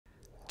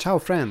Ciao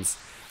friends!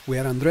 We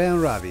are Andrea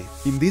and Ravi.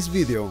 In this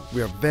video,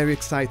 we are very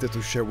excited to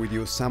share with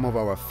you some of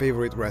our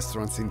favorite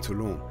restaurants in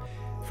Tulum.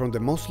 From the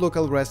most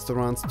local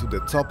restaurants to the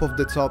top of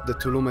the top that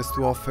Tulum has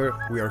to offer,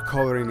 we are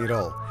covering it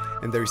all,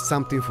 and there is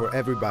something for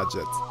every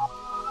budget.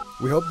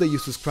 We hope that you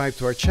subscribe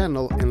to our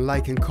channel and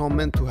like and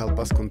comment to help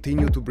us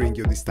continue to bring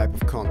you this type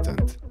of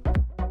content.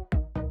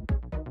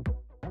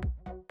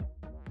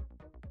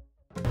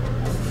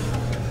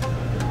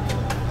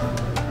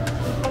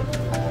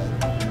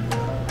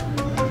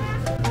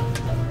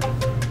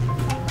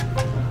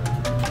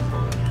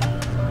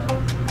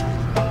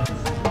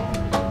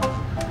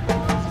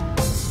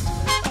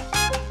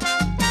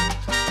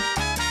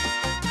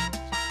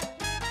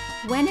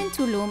 When in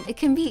Tulum, it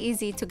can be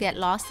easy to get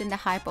lost in the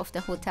hype of the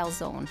hotel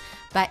zone.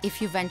 But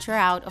if you venture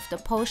out of the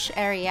posh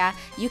area,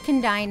 you can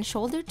dine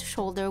shoulder to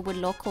shoulder with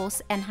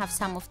locals and have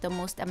some of the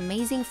most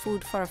amazing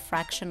food for a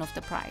fraction of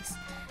the price.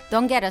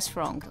 Don't get us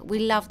wrong, we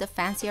love the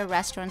fancier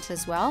restaurants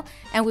as well,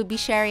 and we'll be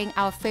sharing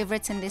our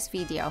favorites in this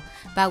video.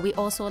 But we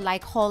also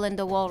like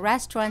hole-in-the-wall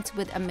restaurants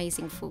with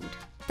amazing food.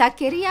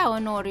 Taqueria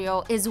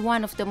Honorio is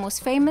one of the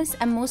most famous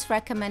and most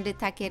recommended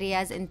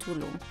taquerias in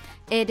Tulum.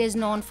 It is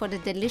known for the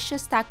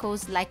delicious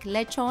tacos like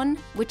lechon,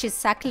 which is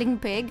suckling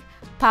pig,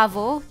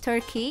 pavo,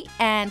 turkey,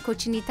 and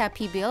cochinita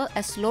pibil,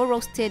 a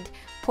slow-roasted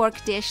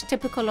pork dish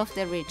typical of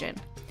the region.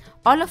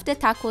 All of the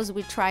tacos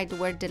we tried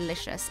were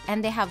delicious,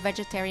 and they have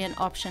vegetarian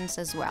options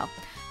as well.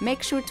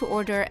 Make sure to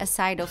order a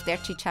side of their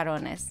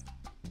chicharrones.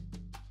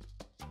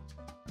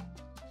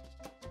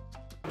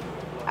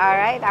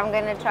 Alright, I'm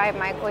gonna try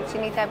my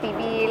cochinita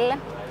pibil,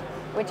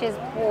 which is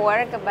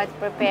pork but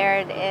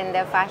prepared in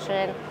the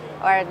fashion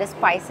or the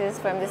spices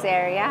from this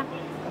area.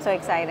 I'm so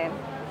excited.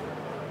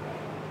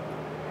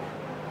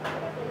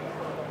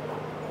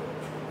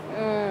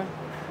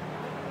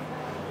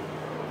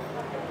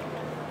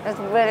 It's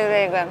really,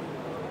 really good.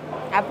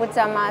 I put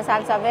some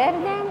salsa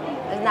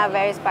verde. It's not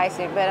very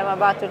spicy, but I'm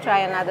about to try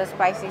another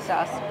spicy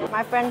sauce.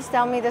 My friends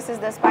tell me this is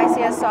the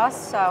spiciest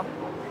sauce, so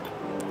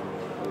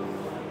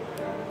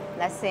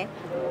let's see.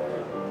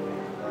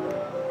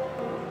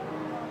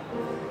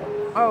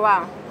 Oh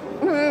wow.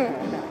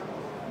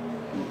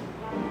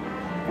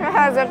 It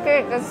has a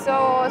kick, it's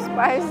so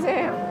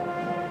spicy.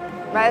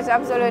 But it's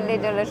absolutely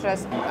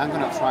delicious. I'm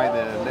gonna try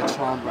the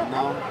lechon right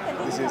now.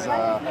 This is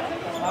a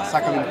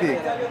suckling pig,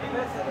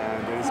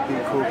 and it is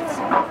being cooked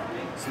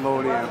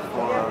slowly and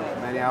for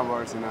many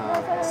hours in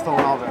a stone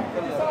oven.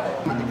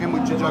 It came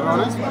with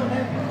chicharrones,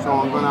 so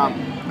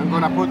I'm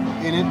gonna put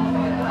in it.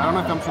 I don't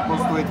know if I'm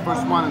supposed to eat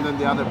first one and then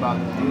the other, but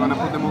I'm gonna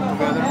put them all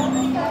together.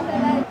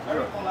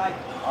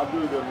 I'll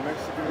do the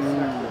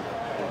Mexican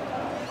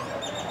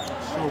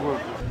So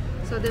good.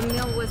 So the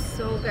meal was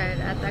so good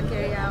at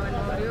Taqueria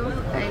Honorio.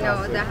 I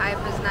know the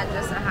hype is not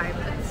just a hype,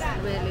 it's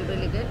really,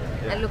 really good.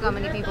 And look how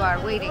many people are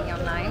waiting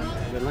online.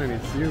 The line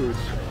is huge.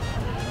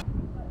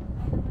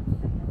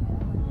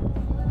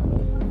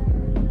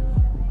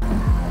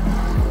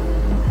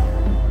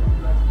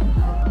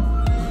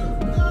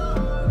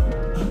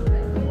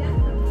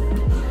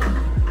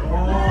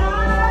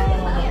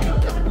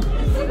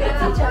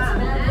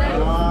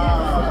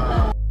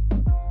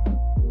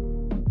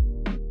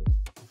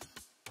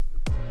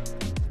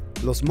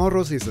 Los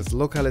Morros is as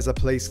local as a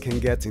place can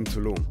get in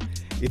Tulum.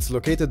 It's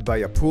located by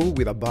a pool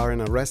with a bar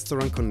and a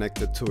restaurant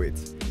connected to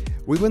it.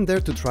 We went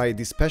there to try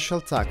this special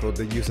taco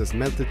that uses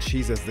melted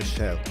cheese as the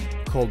shell,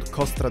 called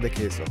costra de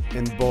queso,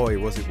 and boy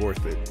was it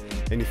worth it.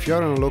 And if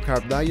you're on a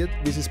low-carb diet,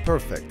 this is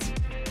perfect.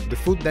 The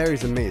food there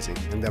is amazing,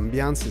 and the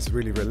ambiance is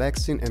really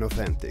relaxing and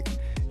authentic.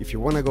 If you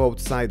want to go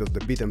outside of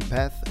the beaten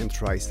path and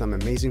try some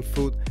amazing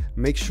food,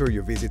 make sure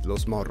you visit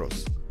Los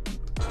Morros.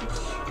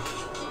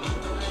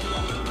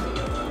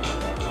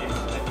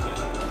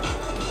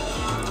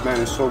 Man,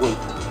 it's so good.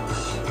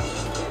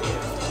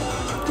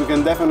 You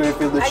can definitely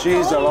feel the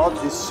cheese a lot,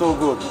 it's so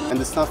good. And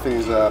the stuffing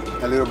is a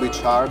little bit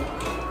charred,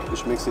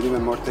 which makes it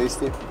even more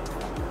tasty.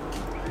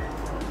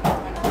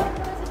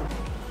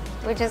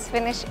 We just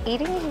finished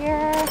eating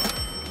here.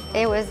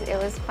 It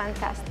was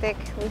fantastic.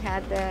 We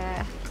had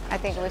the, I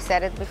think we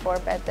said it before,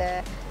 but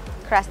the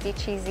crusty,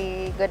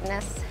 cheesy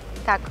goodness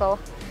taco.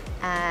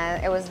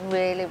 It was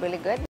really, really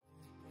good.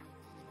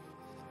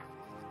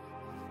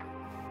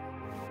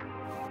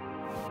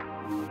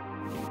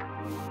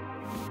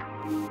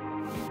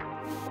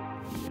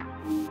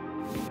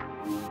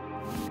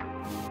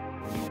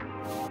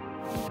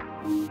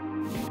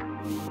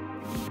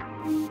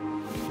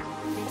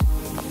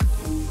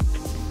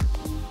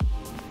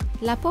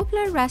 La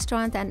Popular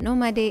restaurant at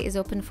Nomade is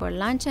open for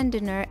lunch and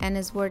dinner and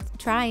is worth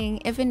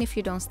trying even if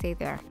you don't stay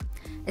there.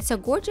 It's a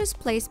gorgeous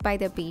place by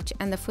the beach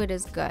and the food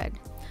is good.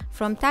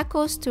 From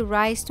tacos to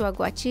rice to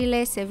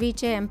aguachile,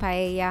 ceviche and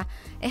paella,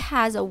 it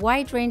has a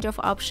wide range of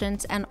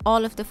options and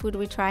all of the food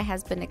we try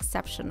has been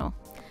exceptional.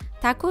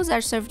 Tacos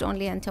are served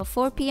only until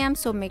 4 p.m.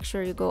 so make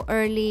sure you go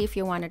early if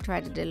you want to try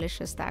the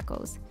delicious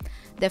tacos.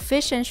 The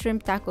fish and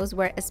shrimp tacos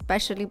were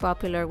especially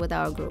popular with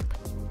our group.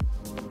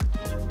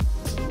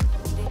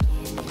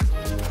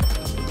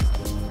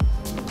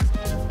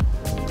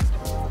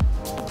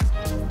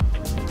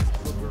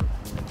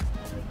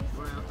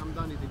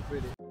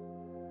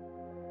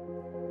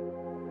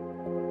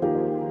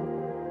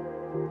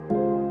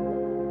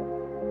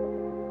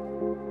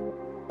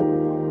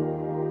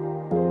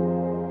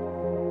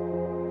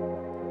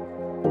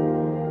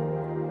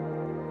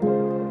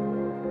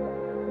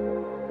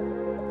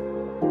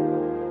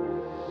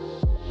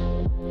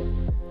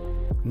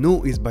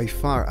 Nu is by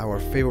far our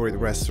favorite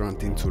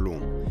restaurant in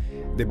Tulum.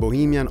 The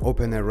bohemian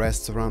open-air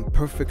restaurant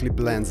perfectly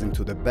blends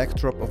into the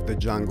backdrop of the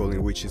jungle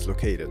in which it's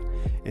located,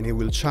 and it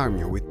will charm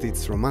you with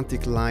its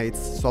romantic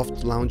lights,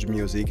 soft lounge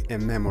music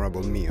and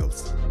memorable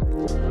meals.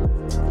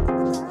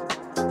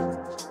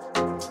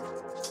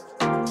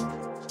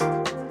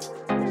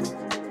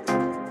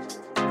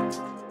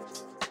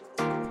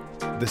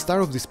 The star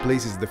of this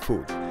place is the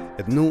food.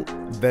 At Nu,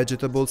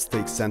 vegetables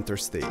take center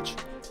stage.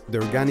 The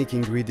organic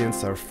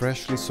ingredients are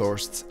freshly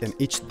sourced and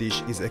each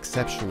dish is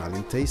exceptional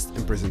in taste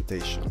and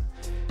presentation.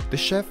 The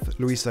chef,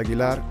 Luis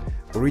Aguilar,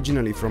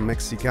 originally from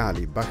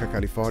Mexicali, Baja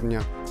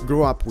California,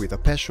 grew up with a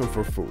passion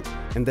for food,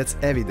 and that's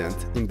evident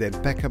in the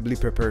impeccably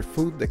prepared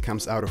food that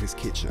comes out of his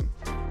kitchen.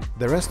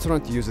 The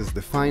restaurant uses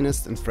the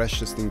finest and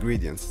freshest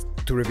ingredients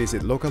to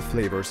revisit local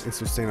flavors in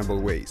sustainable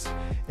ways,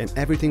 and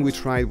everything we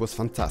tried was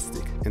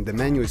fantastic, and the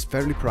menu is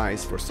fairly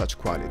priced for such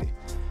quality.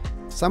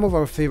 Some of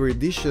our favorite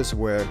dishes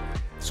were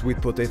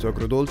sweet potato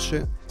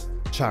agrodolce,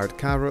 charred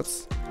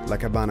carrots, la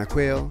cabana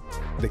quail,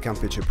 the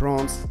campeche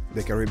prawns,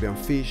 the Caribbean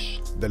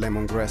fish, the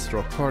lemongrass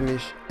rock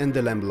cornish, and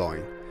the lamb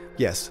loin.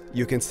 Yes,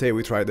 you can say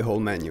we tried the whole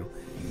menu.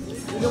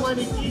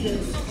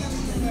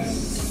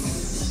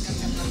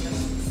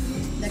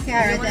 The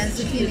carrot and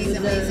zucchini is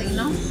amazing,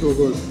 no? So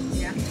good.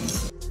 Yeah.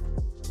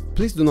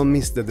 Please do not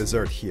miss the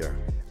dessert here.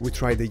 We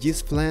tried the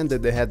yeast flan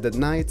that they had that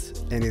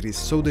night, and it is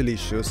so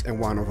delicious and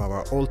one of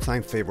our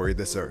all-time favorite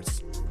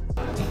desserts.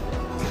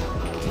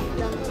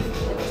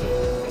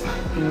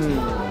 Is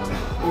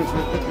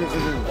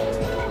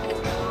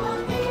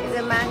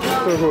it mango?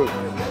 So good.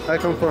 I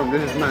confirm,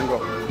 this is mango.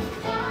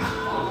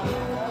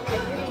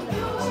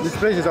 This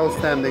place is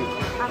outstanding.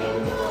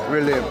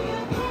 Really.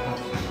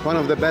 One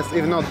of the best,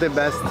 if not the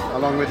best,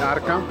 along with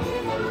Arca.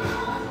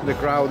 The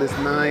crowd is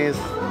nice,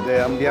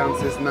 the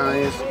ambiance is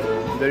nice.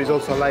 There is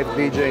also a live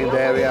DJ in the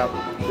area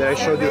that I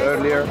showed you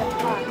earlier.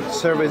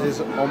 Service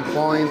is on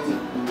point,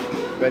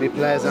 very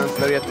pleasant,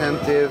 very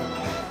attentive,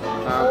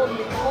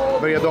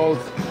 very adult.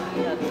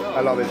 I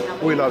love it.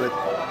 We love it.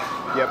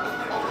 Yep.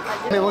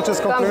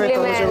 Muchos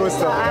complementos, mucho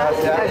gusto.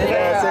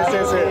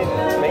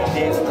 Make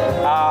this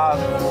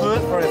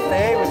food for a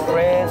stay with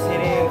friends,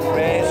 eating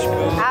fresh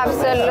food.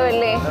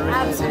 Absolutely.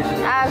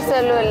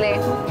 Absolutely.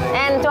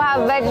 And to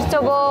have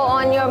vegetable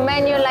on your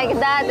menu like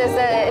that is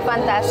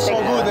fantastic.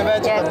 So good, the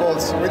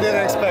vegetables. Yes. We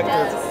didn't expect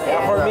it.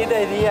 Yeah, for me, the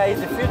idea is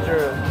the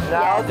future.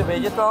 Now the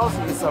vegetables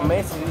is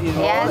amazing.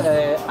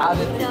 It's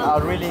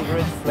added really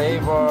great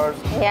flavors,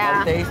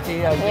 and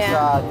tasty, and it's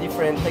a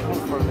different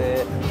technique for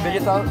the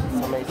vegetables.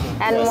 It's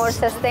amazing. And more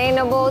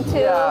sustainable too.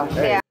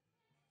 Yeah.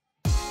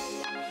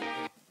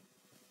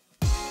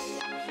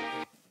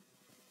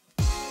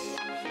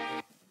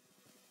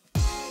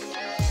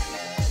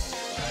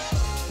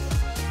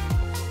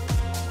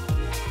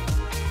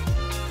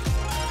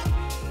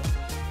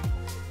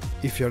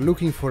 If you're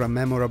looking for a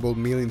memorable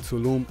meal in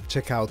Tulum,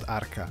 check out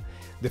Arca.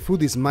 The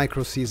food is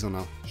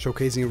micro-seasonal,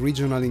 showcasing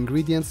regional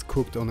ingredients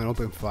cooked on an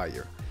open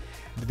fire.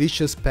 The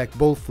dishes pack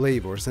bold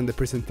flavors and the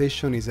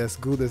presentation is as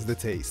good as the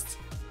taste.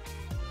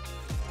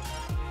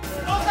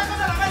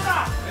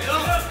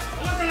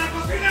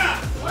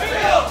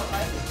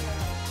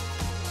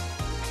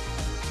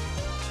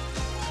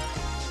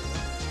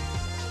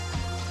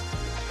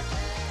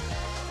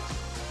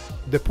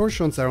 The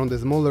portions are on the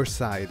smaller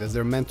side as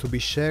they're meant to be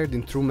shared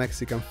in true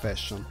Mexican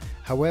fashion,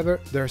 however,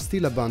 they are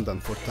still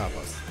abundant for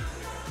tapas.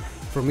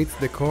 From its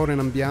decor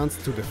and ambiance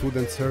to the food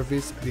and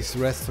service, this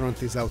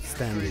restaurant is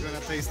outstanding. We're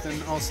gonna taste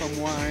an awesome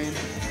wine.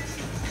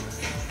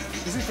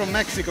 This is from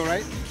Mexico,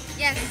 right?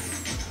 Yes.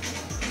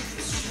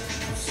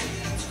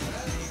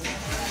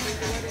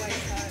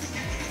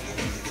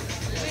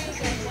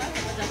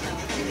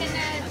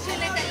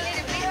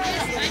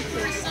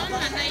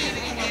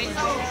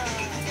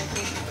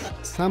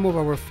 Some of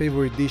our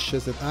favorite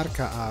dishes at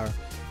Arca are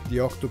the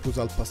octopus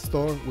al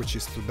pastor, which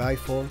is to die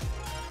for,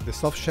 the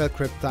soft shell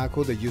crab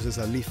taco that uses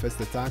a leaf as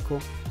the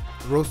taco,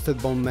 roasted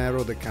bone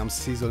marrow that comes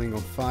sizzling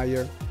on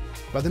fire,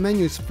 but the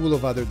menu is full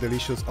of other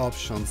delicious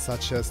options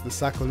such as the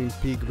suckling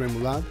pig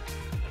remoulade,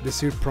 the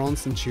seared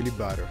prawns and chili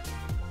butter.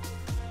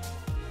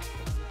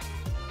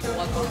 A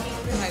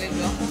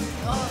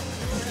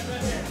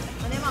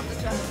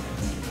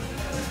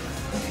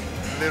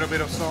little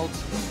bit of salt.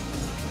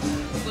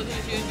 What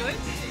did you enjoy?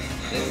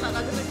 This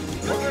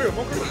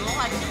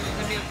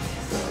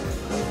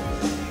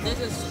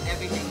is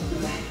everything.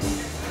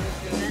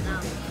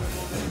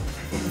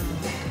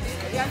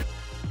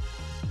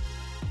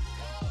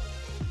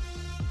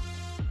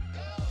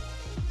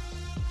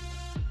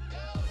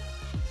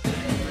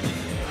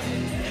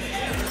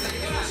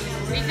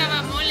 We have a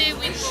mole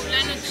with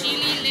poblano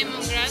chili,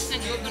 lemongrass,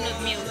 and coconut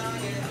milk.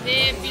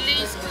 The fillet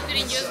is cooked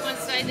in just one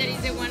side, that is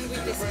the one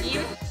with the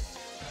skin.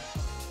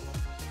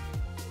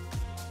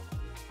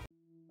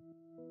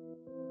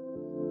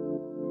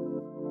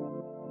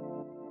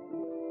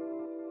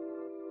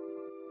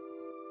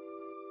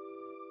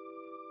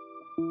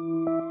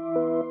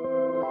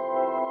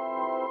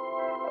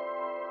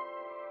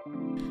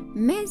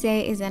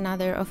 Meze is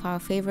another of our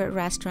favorite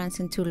restaurants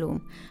in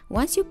Tulum.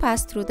 Once you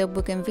pass through the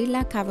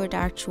bougainvillea covered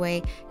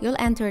archway, you'll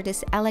enter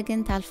this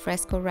elegant al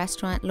fresco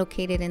restaurant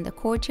located in the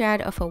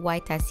courtyard of a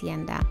white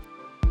hacienda.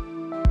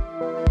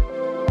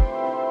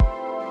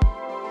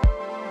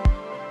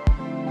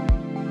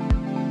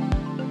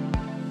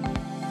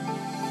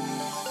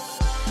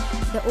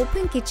 The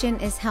open kitchen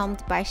is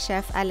helmed by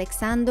chef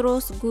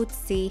Alexandros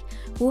Goutsi,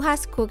 who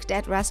has cooked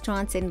at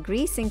restaurants in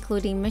Greece,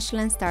 including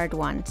Michelin-starred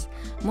ones.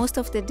 Most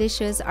of the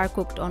dishes are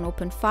cooked on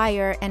open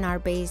fire and are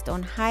based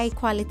on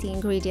high-quality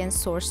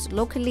ingredients sourced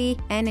locally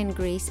and in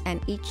Greece, and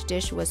each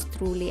dish was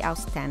truly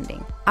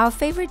outstanding. Our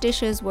favorite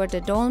dishes were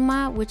the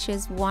dolma, which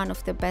is one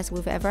of the best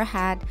we've ever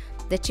had,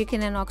 the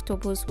chicken and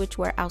octopus, which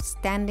were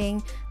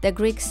outstanding, the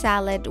Greek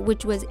salad,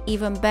 which was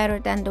even better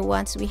than the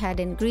ones we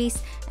had in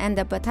Greece, and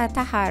the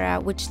batata hara,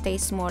 which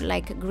tastes more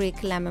like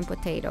Greek lemon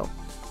potato.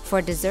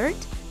 For dessert,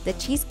 the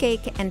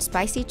cheesecake and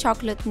spicy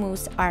chocolate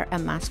mousse are a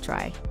must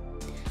try.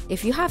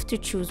 If you have to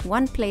choose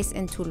one place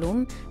in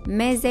Tulum,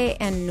 Meze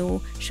and Nu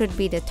should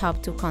be the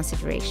top two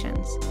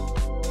considerations.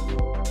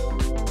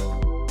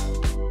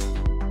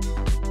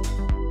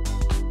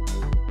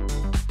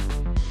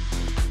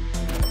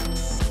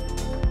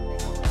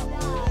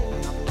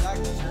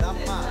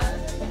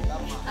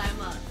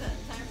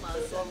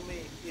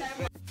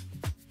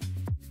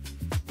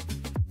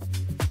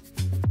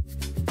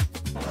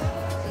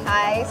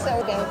 Hi, so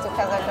we're going to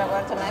Casa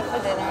Jaguar tonight for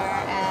dinner,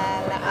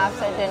 and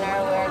after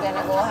dinner we're going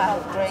to go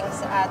have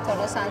drinks at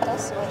Todos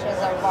Santos, which is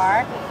a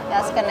bar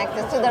that's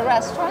connected to the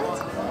restaurant.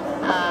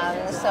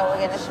 So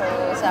we're going to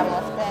show you some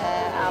of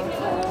the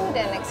food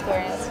and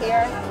experience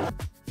here.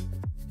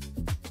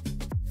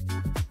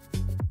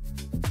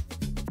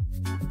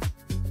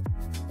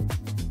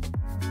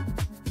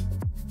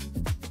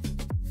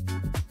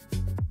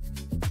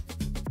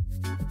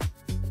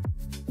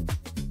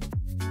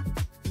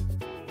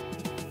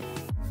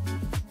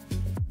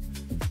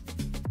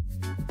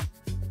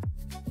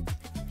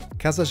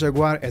 Casa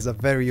Jaguar has a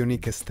very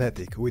unique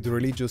aesthetic, with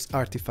religious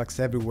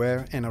artifacts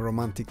everywhere and a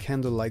romantic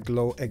candlelight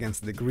glow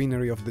against the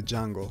greenery of the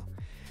jungle.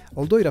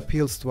 Although it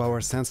appeals to our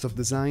sense of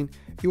design,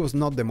 it was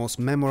not the most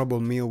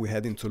memorable meal we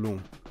had in Tulum.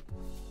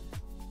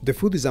 The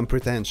food is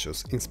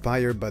unpretentious,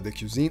 inspired by the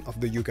cuisine of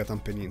the Yucatan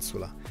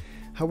Peninsula.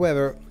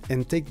 However,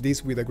 and take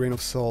this with a grain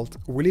of salt,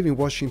 we live in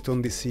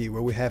Washington DC,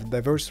 where we have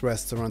diverse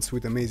restaurants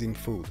with amazing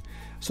food,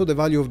 so the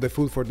value of the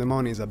food for the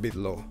money is a bit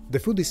low. The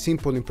food is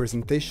simple in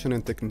presentation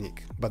and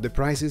technique, but the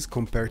prices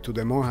compare to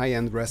the more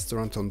high-end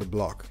restaurants on the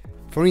block.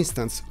 For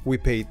instance, we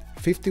paid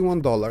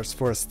 $51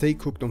 for a steak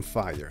cooked on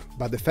fire,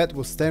 but the fat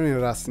was staring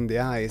at us in the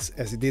eyes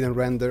as it didn't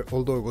render,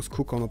 although it was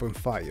cooked on open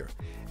fire,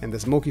 and the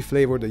smoky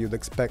flavor that you'd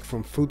expect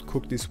from food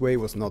cooked this way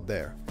was not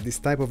there. This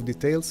type of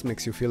details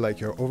makes you feel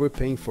like you're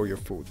overpaying for your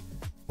food.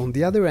 On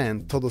the other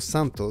hand, Todos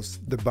Santos,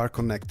 the bar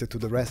connected to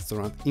the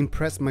restaurant,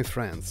 impressed my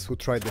friends, who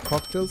tried the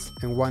cocktails,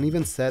 and one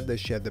even said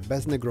that she had the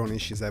best Negroni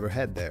she's ever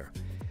had there.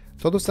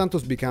 Todos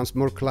Santos becomes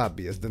more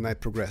clubby as the night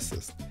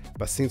progresses,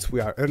 but since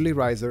we are early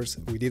risers,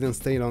 we didn't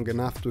stay long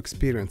enough to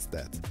experience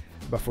that.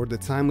 But for the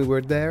time we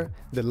were there,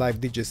 the live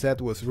DJ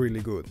set was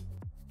really good.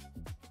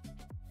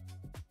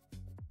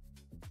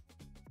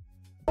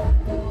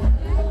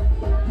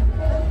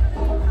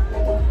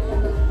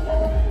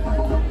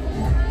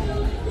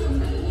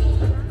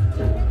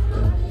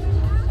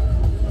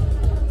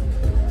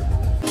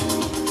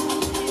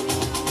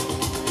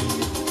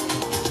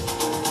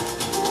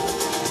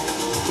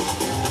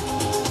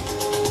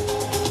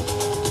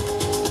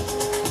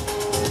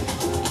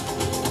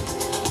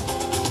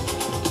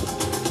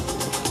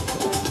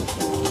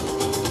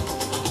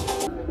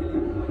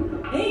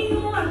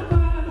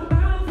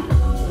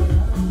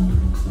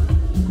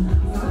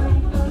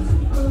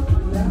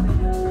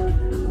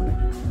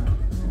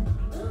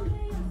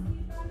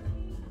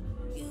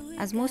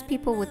 As most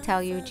people would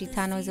tell you,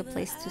 Gitano is a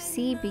place to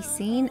see, be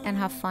seen, and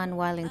have fun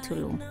while in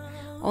Tulum.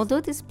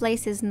 Although this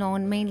place is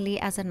known mainly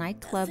as a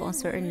nightclub on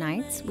certain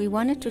nights, we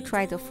wanted to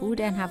try the food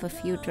and have a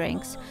few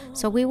drinks,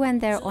 so we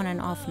went there on an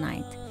off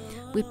night.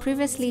 We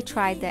previously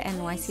tried the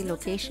NYC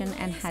location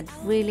and had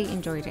really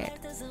enjoyed it.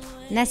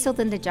 Nestled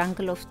in the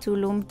jungle of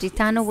Tulum,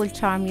 Gitano will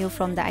charm you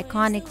from the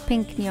iconic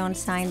pink neon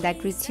sign that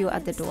greets you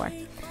at the door.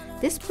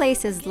 This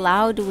place is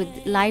loud with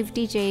live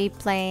DJ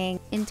playing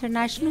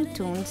international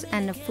tunes,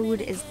 and the food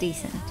is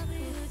decent.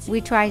 We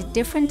tried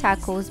different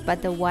tacos,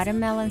 but the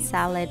watermelon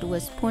salad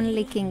was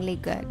spoon-lickingly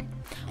good.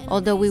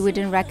 Although we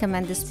wouldn't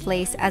recommend this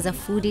place as a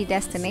foodie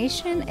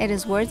destination, it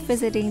is worth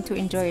visiting to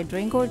enjoy a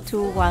drink or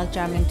two while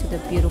jamming to the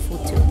beautiful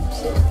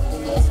tunes.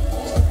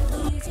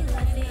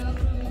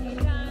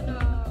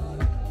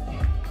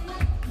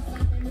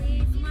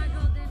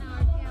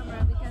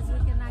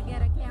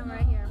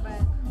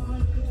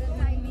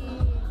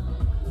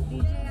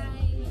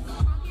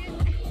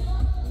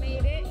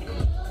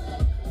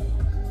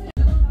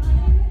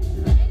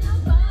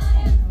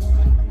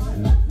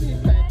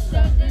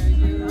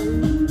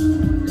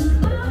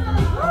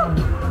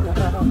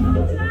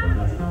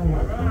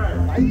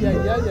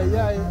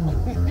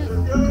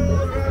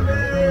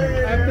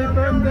 Happy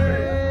birthday!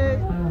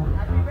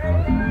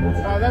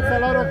 that's a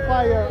lot of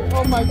fire.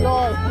 Oh my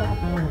god.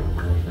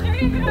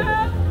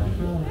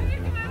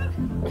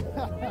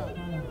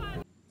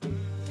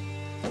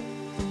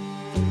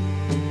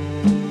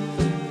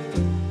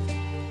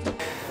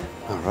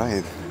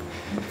 Alright,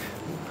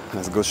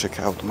 let's go check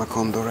out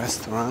Macondo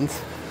restaurant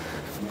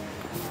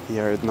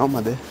here at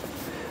Nomade.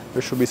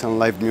 There should be some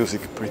live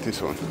music pretty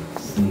soon.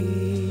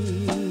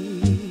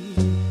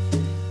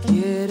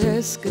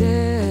 ¿Quieres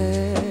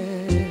creer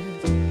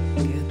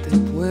que te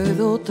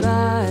puedo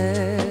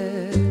traer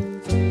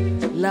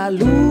la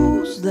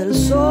luz del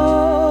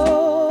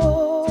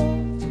sol?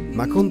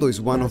 Macondo is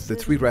one of the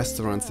 3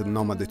 restaurants at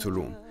Nomade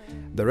Tulum.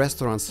 The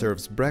restaurant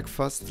serves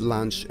breakfast,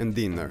 lunch and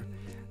dinner.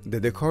 The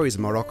decor is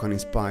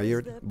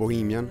Moroccan-inspired,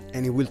 bohemian,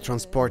 and it will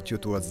transport you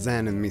to a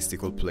zen and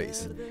mystical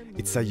place.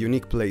 It's a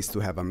unique place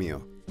to have a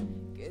meal.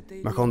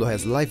 Macondo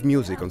has live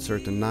music on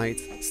certain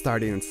nights,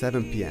 starting at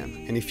 7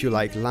 p.m, and if you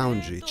like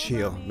loungy,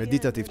 chill,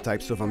 meditative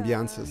types of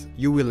ambiances,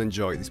 you will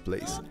enjoy this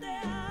place.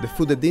 The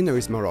food at dinner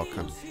is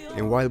Moroccan,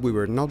 and while we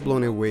were not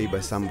blown away by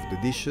some of the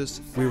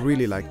dishes, we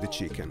really like the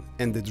chicken,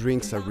 and the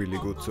drinks are really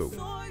good too.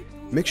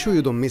 Make sure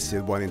you don't miss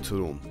it while in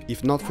Tulum,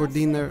 if not for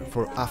dinner,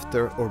 for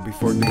after or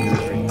before dinner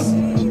drinks.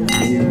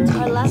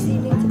 Our last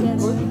evening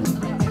together.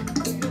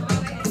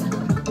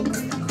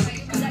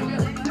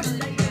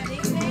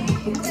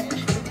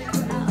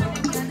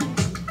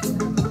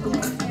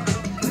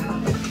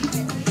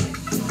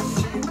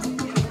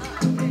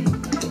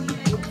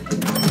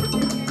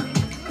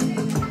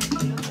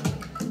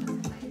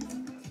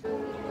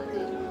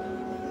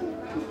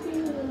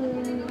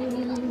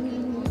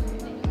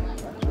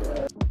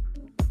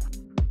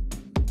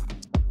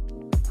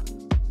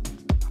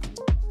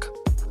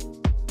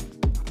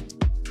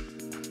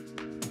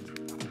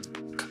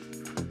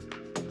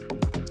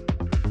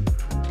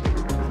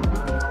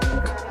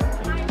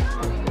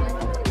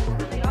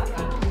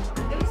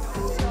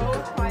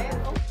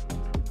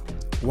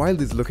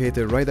 Wild is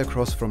located right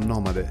across from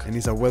Nomade and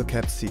is a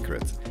well-kept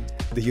secret.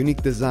 The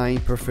unique design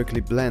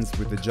perfectly blends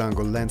with the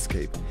jungle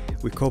landscape,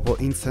 with couple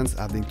incense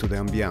adding to the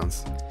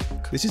ambiance.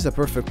 This is a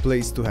perfect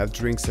place to have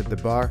drinks at the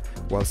bar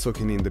while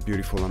soaking in the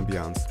beautiful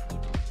ambiance.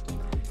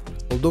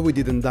 Although we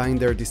didn't dine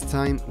there this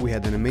time, we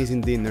had an amazing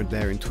dinner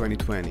there in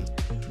 2020.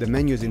 The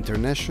menu is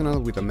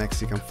international with a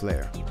Mexican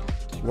flair.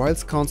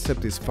 Wild's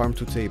concept is farm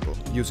to table,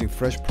 using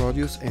fresh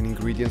produce and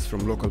ingredients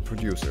from local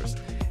producers,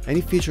 and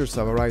it features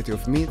a variety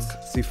of meats,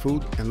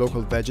 seafood and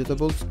local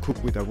vegetables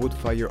cooked with a wood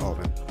fire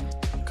oven.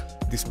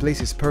 This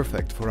place is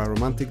perfect for a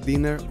romantic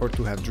dinner or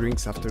to have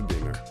drinks after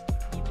dinner.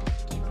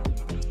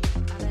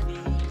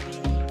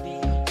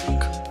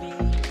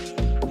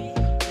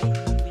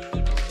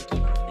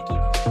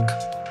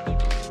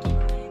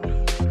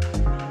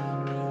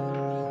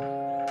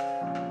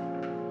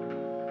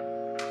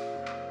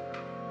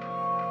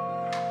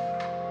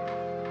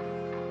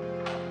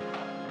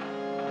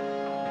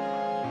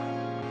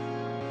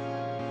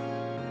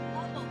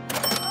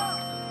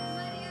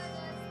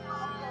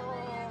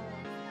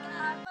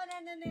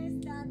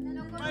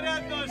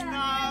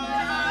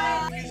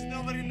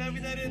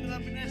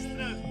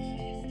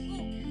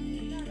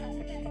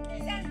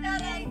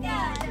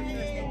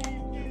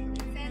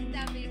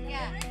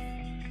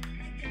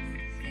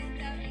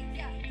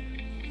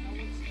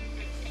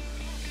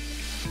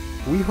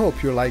 We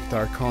hope you liked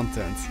our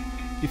content.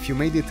 If you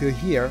made it till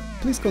here,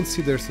 please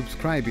consider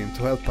subscribing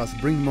to help us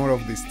bring more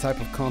of this type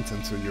of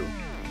content to you.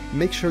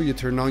 Make sure you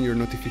turn on your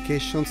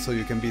notifications so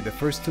you can be the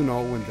first to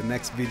know when the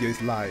next video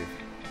is live.